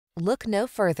Look no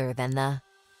further than the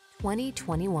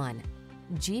 2021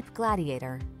 Jeep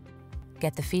Gladiator.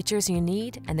 Get the features you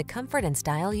need and the comfort and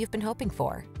style you've been hoping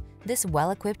for. This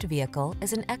well-equipped vehicle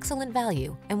is an excellent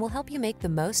value and will help you make the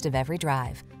most of every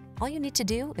drive. All you need to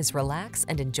do is relax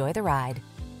and enjoy the ride.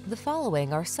 The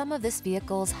following are some of this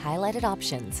vehicle's highlighted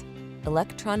options: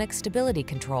 electronic stability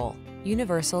control,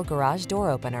 universal garage door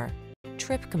opener,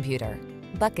 trip computer,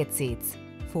 bucket seats,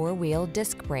 four-wheel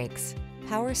disc brakes,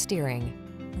 power steering.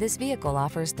 This vehicle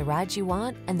offers the ride you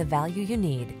want and the value you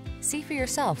need. See for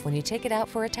yourself when you take it out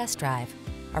for a test drive.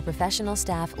 Our professional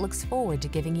staff looks forward to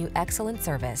giving you excellent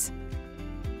service.